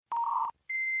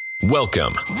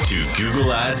Welcome to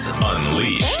Google Ads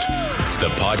Unleashed,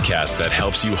 the podcast that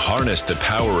helps you harness the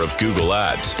power of Google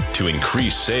Ads to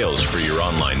increase sales for your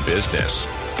online business.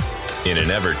 In an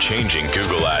ever-changing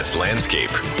Google Ads landscape,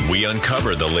 we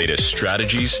uncover the latest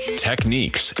strategies,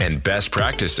 techniques, and best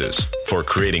practices for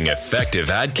creating effective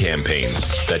ad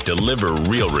campaigns that deliver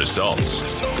real results.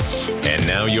 And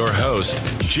now your host,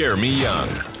 Jeremy Young.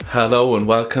 Hello and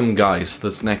welcome, guys, to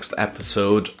this next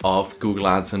episode of Google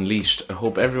Ads Unleashed. I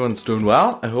hope everyone's doing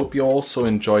well. I hope you also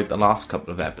enjoyed the last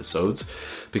couple of episodes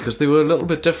because they were a little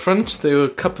bit different. They were a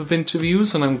couple of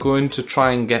interviews, and I'm going to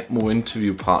try and get more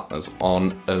interview partners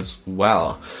on as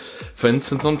well. For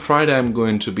instance, on Friday, I'm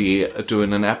going to be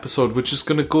doing an episode which is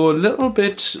going to go a little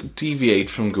bit deviate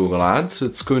from Google Ads.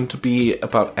 It's going to be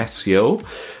about SEO.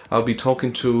 I'll be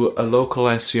talking to a local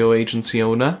SEO agency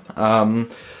owner.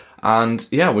 And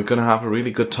yeah, we're going to have a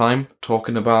really good time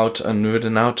talking about and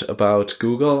nerding out about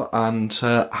Google and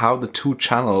how the two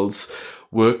channels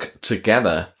work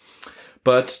together.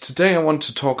 But today I want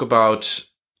to talk about,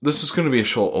 this is going to be a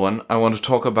short one. I want to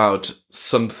talk about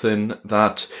something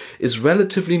that is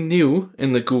relatively new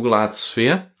in the Google Ads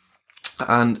sphere,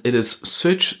 and it is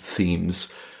search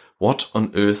themes. What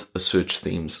on earth are search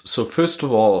themes? So first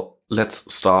of all,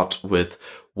 let's start with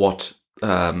what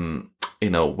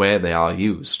where they are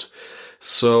used.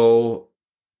 So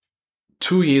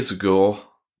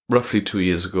roughly 2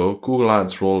 years ago, Google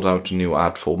Ads rolled out a new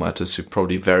ad format, as you're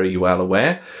probably very well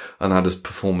aware, and that is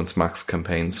Performance Max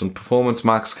campaigns. And Performance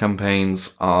Max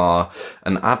campaigns are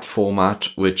an ad format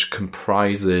which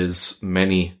comprises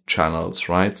many channels,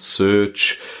 right?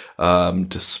 Search,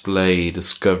 display,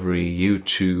 discovery,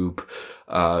 YouTube,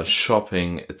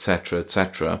 shopping,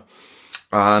 etc.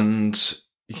 And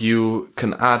you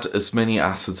can add as many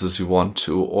assets as you want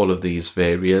to all of these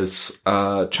various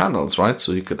channels, right?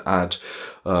 So you could add,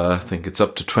 I think it's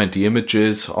up to 20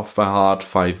 images off by heart,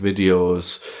 5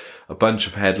 videos, a bunch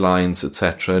of headlines,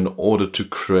 etc. in order to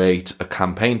create a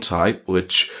campaign type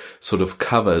which sort of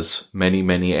covers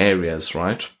many areas,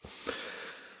 right?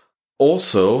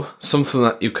 Also, something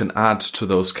that you can add to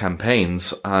those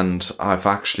campaigns, and I've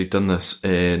actually done this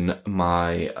in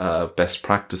my best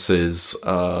practices.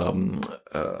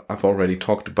 I've already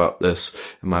talked about this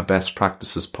in my best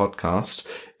practices podcast,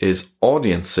 is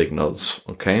audience signals.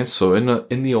 Okay, so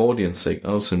in the audience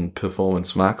signals in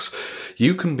Performance Max,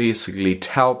 you can basically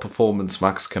tell Performance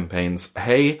Max campaigns,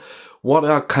 hey, what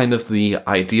are kind of the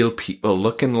ideal people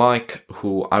looking like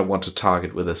who I want to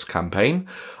target with this campaign?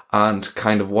 And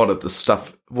kind of what's the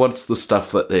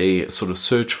stuff that they sort of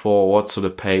search for, what sort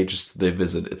of pages do they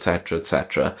visit,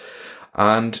 etc.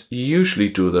 And you usually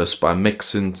do this by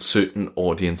mixing certain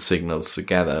audience signals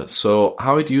together. So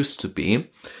how it used to be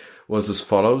was as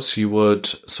follows. You would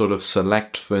sort of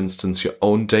select, for instance, your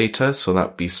own data. So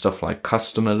that'd be stuff like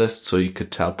customer lists. So you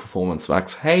could tell Performance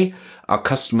Max, hey, our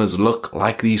customers look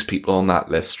like these people on that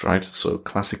list, right? So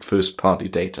classic first party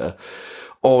data.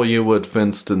 Or you would, for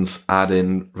instance, add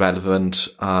in relevant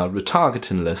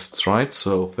retargeting lists, right?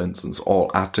 So, for instance,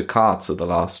 all add to carts of the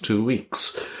last 2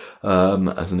 weeks,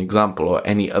 as an example, or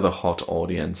any other hot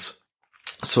audience.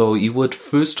 So you would,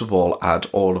 first of all, add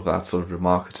all of that sort of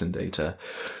remarketing data.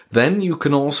 Then you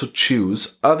can also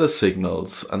choose other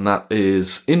signals, and that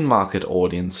is in-market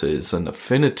audiences and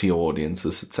affinity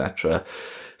audiences, etc.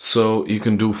 So you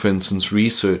can do, for instance,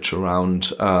 research around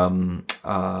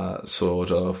sort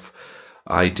of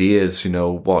ideas,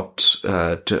 what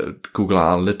Google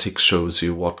Analytics shows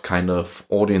you, what kind of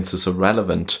audiences are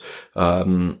relevant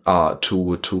to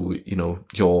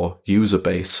your user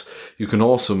base. You can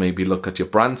also maybe look at your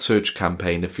brand search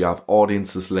campaign if you have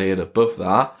audiences layered above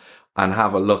that, and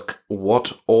have a look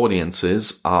what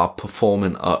audiences are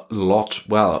performing a lot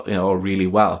well, really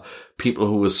well. People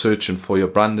who are searching for your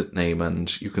branded name,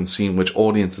 and you can see in which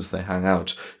audiences they hang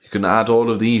out. You can add all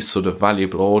of these sort of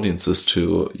valuable audiences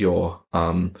to your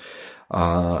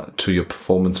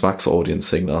Performance Max audience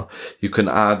signal. You can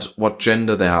add what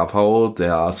gender they have, how old they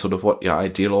are, sort of what your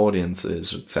ideal audience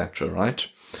is, etc. Right?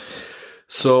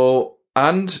 So,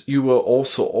 and you were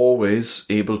also always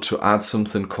able to add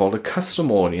something called a custom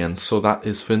audience. So that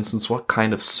is, for instance, what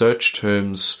kind of search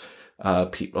terms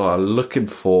people are looking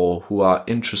for who are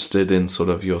interested in sort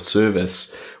of your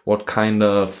service. What kind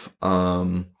of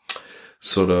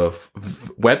sort of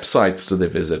websites do they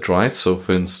visit, right? So,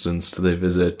 for instance, do they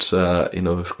visit,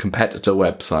 competitor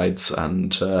websites?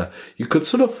 And you could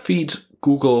sort of feed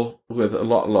Google with a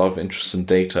lot of interesting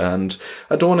data. And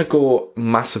I don't want to go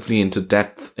massively into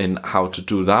depth in how to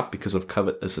do that because I've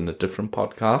covered this in a different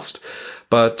podcast.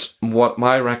 But what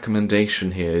my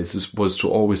recommendation here was to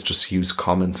always just use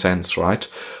common sense, right?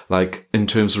 Like in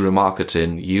terms of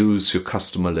remarketing, use your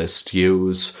customer list,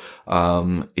 use,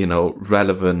 relevant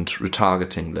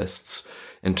retargeting lists.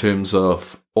 In terms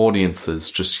of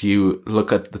audiences, just you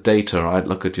look at the data, right?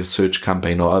 Look at your search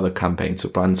campaign or other campaigns, a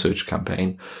brand search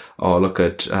campaign, or look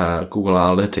at Google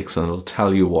Analytics and it'll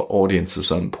tell you what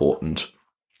audiences are important.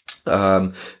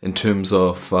 In terms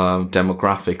of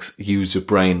demographics, use your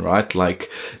brain, right? Like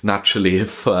naturally,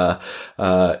 if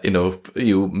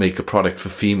you make a product for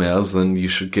females, then you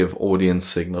should give audience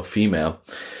signal female.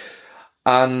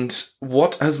 And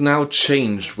what has now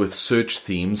changed with search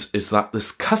themes is that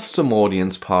this custom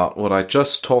audience part, what I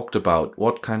just talked about,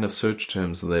 what kind of search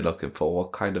terms are they looking for?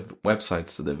 What kind of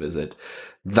websites do they visit?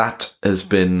 That has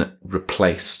been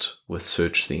replaced with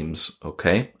search themes,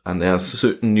 okay? And there are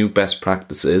certain new best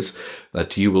practices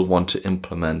that you will want to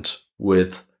implement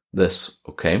with this,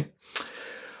 okay?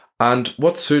 And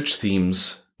what search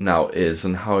themes now is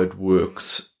and how it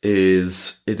works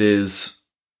is it is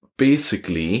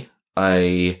basically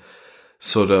a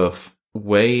sort of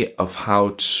way of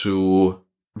how to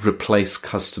replace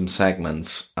custom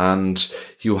segments. And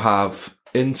you have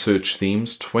in search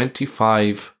themes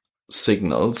 25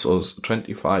 signals or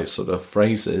 25 sort of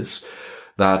phrases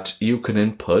that you can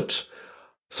input.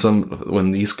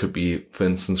 When these could be, for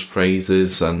instance,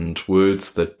 phrases and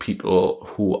words that people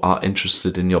who are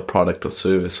interested in your product or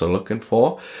service are looking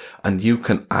for, and you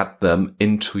can add them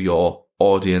into your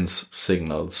audience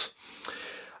signals.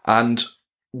 And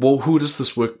who does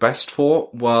this work best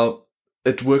for? Well,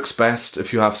 it works best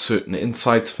if you have certain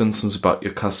insights, for instance, about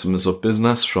your customers or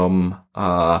business from,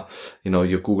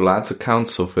 your Google Ads account.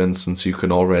 So, for instance, you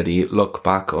can already look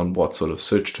back on what sort of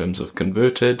search terms have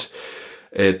converted.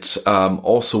 It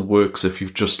also works if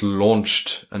you've just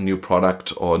launched a new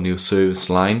product or a new service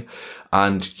line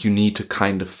and you need to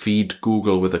kind of feed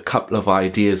Google with a couple of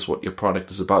ideas what your product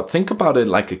is about. Think about it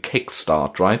like a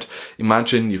kickstart, right?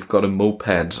 Imagine you've got a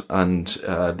moped and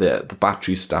the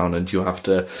battery's down and you have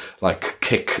to like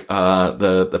kick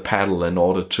the pedal in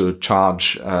order to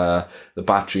charge the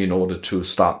battery in order to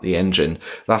start the engine.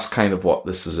 That's kind of what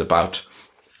this is about.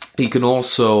 You can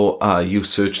also use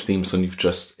search themes when you've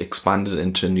just expanded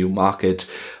into a new market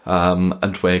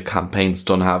and where campaigns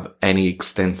don't have any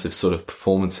extensive sort of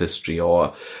performance history,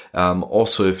 or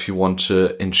also if you want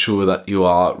to ensure that you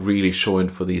are really showing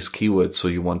for these keywords, so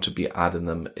you want to be adding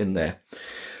them in there.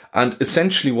 And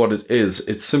essentially what it is,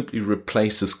 it simply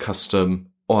replaces custom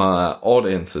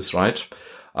audiences, right?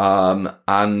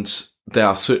 And there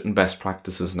are certain best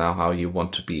practices now how you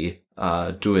want to be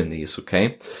doing these,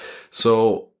 okay?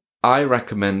 So I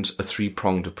recommend a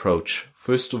three-pronged approach.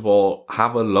 First of all,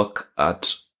 have a look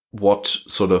at what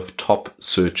sort of top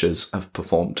searches have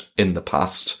performed in the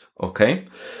past, okay?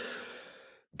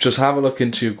 Just have a look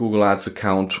into your Google Ads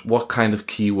account. What kind of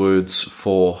keywords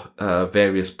for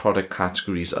various product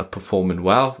categories are performing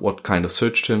well? What kind of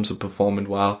search terms are performing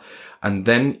well? And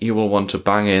then you will want to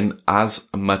bang in as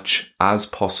much as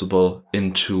possible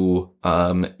into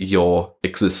your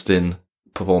existing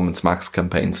Performance Max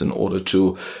campaigns in order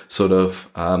to sort of,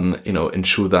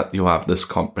 ensure that you have this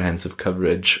comprehensive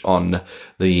coverage on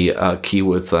the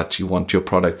keywords that you want your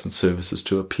products and services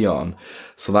to appear on.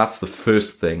 So that's the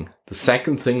first thing. The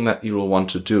second thing that you will want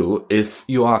to do if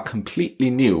you are completely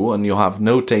new and you have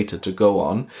no data to go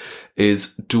on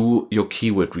is do your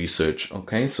keyword research.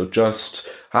 Okay, so just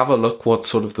have a look what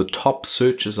sort of the top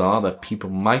searches are that people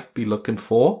might be looking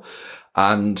for,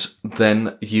 and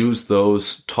then use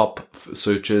those top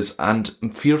searches, and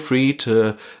feel free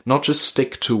to not just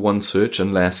stick to one search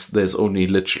unless there's only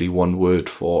literally one word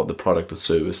for the product or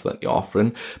service that you're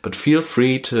offering, but feel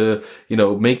free to,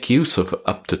 make use of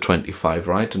up to 25,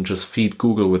 right? And just feed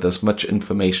Google with as much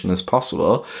information as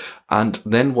possible. And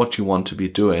then what you want to be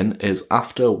doing is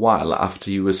after a while, after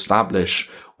you establish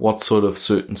what sort of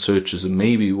certain searches are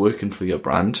maybe working for your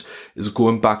brand, is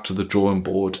going back to the drawing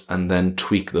board and then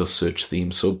tweak those search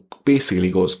themes. So basically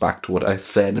goes back to what I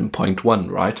said in point 1,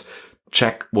 right?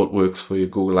 Check what works for your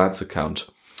Google Ads account.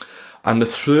 And the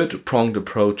third pronged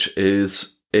approach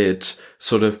is it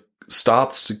sort of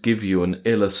starts to give you an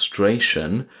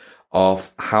illustration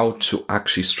of how to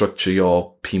actually structure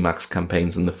your PMax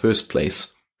campaigns in the first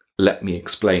place. Let me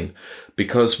explain.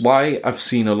 Because why I've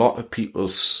seen a lot of people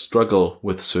struggle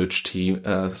with search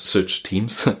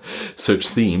themes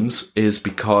is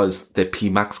because their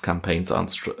PMax campaigns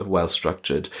aren't well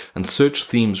structured. And search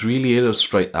themes really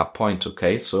illustrate that point,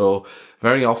 okay? So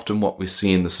very often what we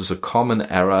see, and this is a common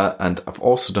error, and I've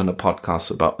also done a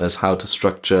podcast about this, how to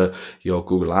structure your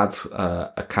Google Ads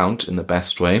account in the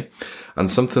best way. And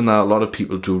something that a lot of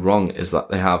people do wrong is that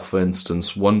they have, for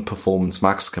instance, one Performance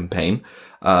Max campaign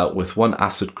with one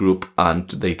asset group, and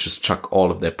they just chuck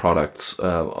all of their products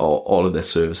or all of their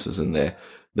services in there.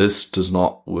 This does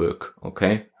not work,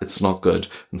 okay? It's not good.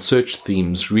 And search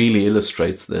themes really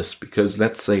illustrates this, because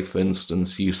let's say, for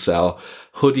instance, you sell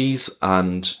hoodies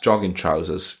and jogging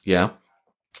trousers, yeah?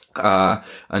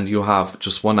 And you have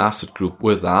just one asset group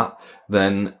with that,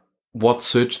 then what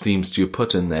search themes do you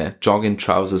put in there? Jogging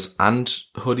trousers and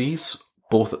hoodies,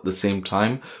 both at the same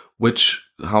time?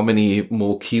 How many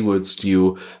more keywords do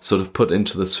you sort of put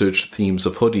into the search themes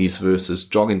of hoodies versus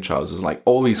jogging trousers? Like,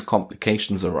 all these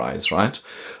complications arise, right?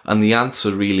 And the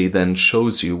answer really then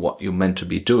shows you what you're meant to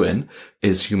be doing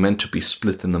is you're meant to be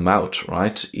splitting them out,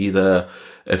 right? Either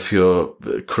if you're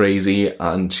crazy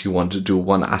and you want to do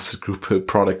one asset group per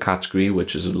product category,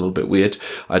 which is a little bit weird,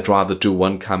 I'd rather do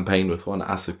one campaign with one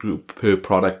asset group per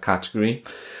product category.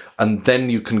 And then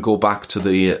you can go back to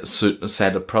the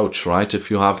said approach, right?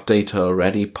 If you have data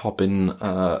already, pop in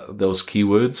those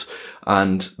keywords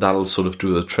and that'll sort of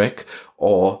do the trick.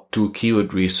 Or do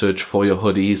keyword research for your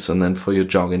hoodies and then for your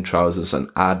jogging trousers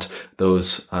and add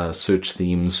those search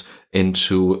themes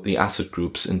into the asset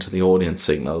groups, into the audience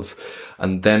signals.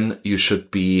 And then you should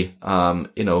be,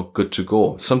 good to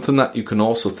go. Something that you can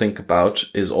also think about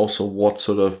is also what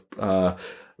sort of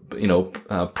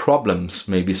problems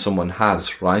maybe someone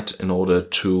has, right? In order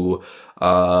to,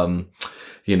 in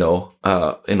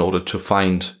order to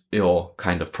find your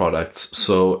kind of products.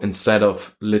 So instead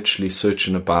of literally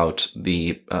searching about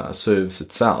the service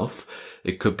itself,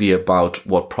 it could be about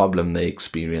what problem they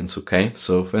experience. Okay.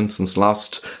 So for instance,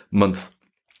 last month,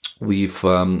 we've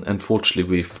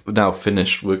now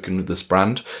finished working with this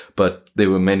brand, but there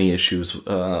were many issues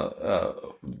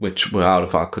which were out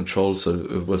of our control, so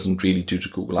it wasn't really due to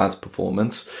Google Ads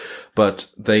performance. But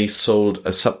they sold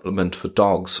a supplement for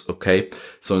dogs, okay?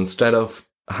 So instead of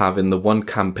having the one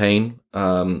campaign,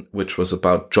 which was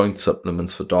about joint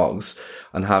supplements for dogs,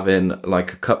 and having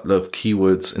like a couple of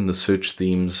keywords in the search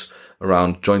themes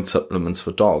around joint supplements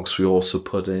for dogs, we also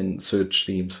put in search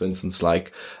themes, for instance,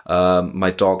 like my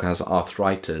dog has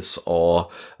arthritis, or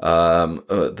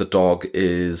the dog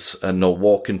is not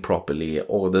walking properly,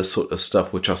 or this sort of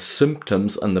stuff, which are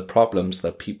symptoms and the problems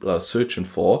that people are searching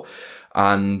for,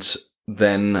 and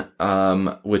then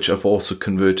which have also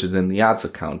converted in the ads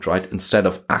account, right? Instead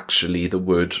of actually the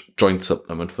word joint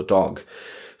supplement for dog.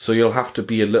 So you'll have to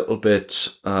be a little bit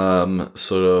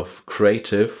sort of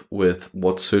creative with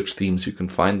what search themes you can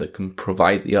find that can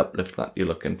provide the uplift that you're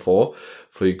looking for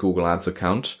your Google Ads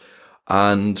account.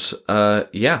 And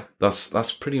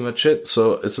that's pretty much it.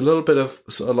 So it's a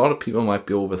lot of people might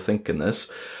be overthinking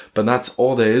this, but that's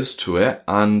all there is to it.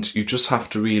 And you just have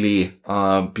to really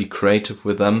be creative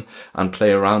with them and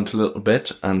play around a little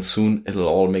bit, and soon it'll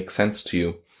all make sense to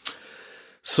you.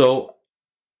 So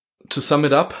to sum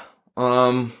it up,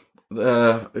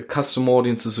 custom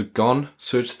audiences are gone.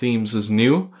 Search themes is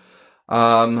new.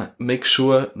 Make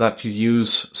sure that you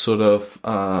use sort of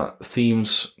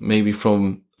themes maybe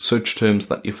from search terms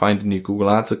that you find in your Google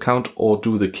Ads account, or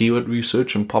do the keyword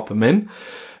research and pop them in.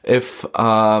 If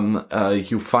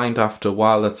you find after a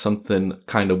while that something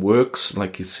kind of works,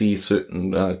 like you see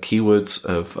certain keywords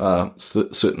of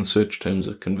certain search terms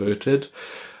are converted,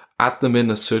 add them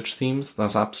in as search themes.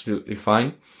 That's absolutely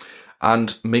fine.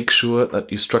 And make sure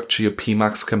that you structure your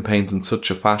PMAX campaigns in such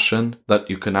a fashion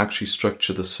that you can actually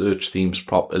structure the search themes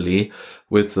properly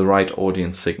with the right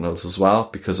audience signals as well,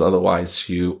 because otherwise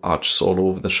you are just all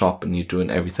over the shop and you're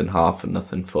doing everything half and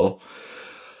nothing full.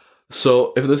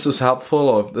 So if this is helpful,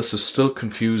 or if this is still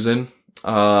confusing,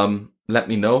 let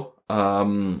me know.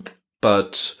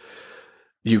 But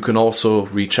you can also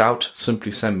reach out.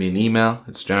 Simply send me an email.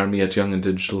 It's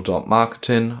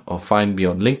jeremy@younganddigital.marketing, or find me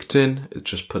on LinkedIn. It's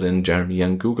just put in Jeremy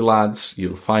Young Google Ads.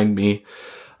 You'll find me.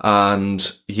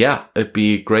 And yeah, it'd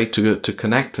be great to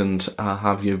connect and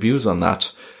have your views on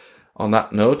that. On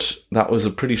that note, that was a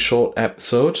pretty short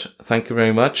episode. Thank you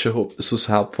very much. I hope this was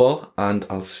helpful, and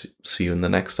I'll see you in the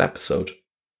next episode.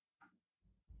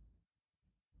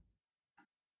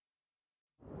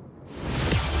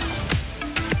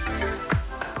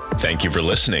 Thank you for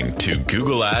listening to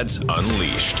Google Ads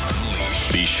Unleashed.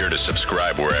 Be sure to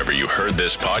subscribe wherever you heard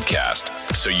this podcast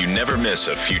so you never miss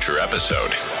a future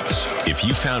episode. If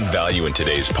you found value in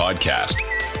today's podcast,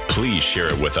 please share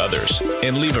it with others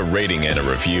and leave a rating and a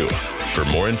review. For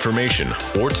more information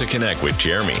or to connect with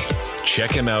Jeremy, check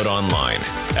him out online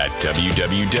at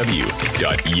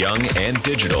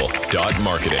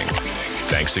www.younganddigital.marketing.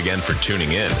 Thanks again for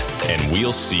tuning in, and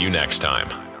we'll see you next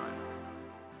time.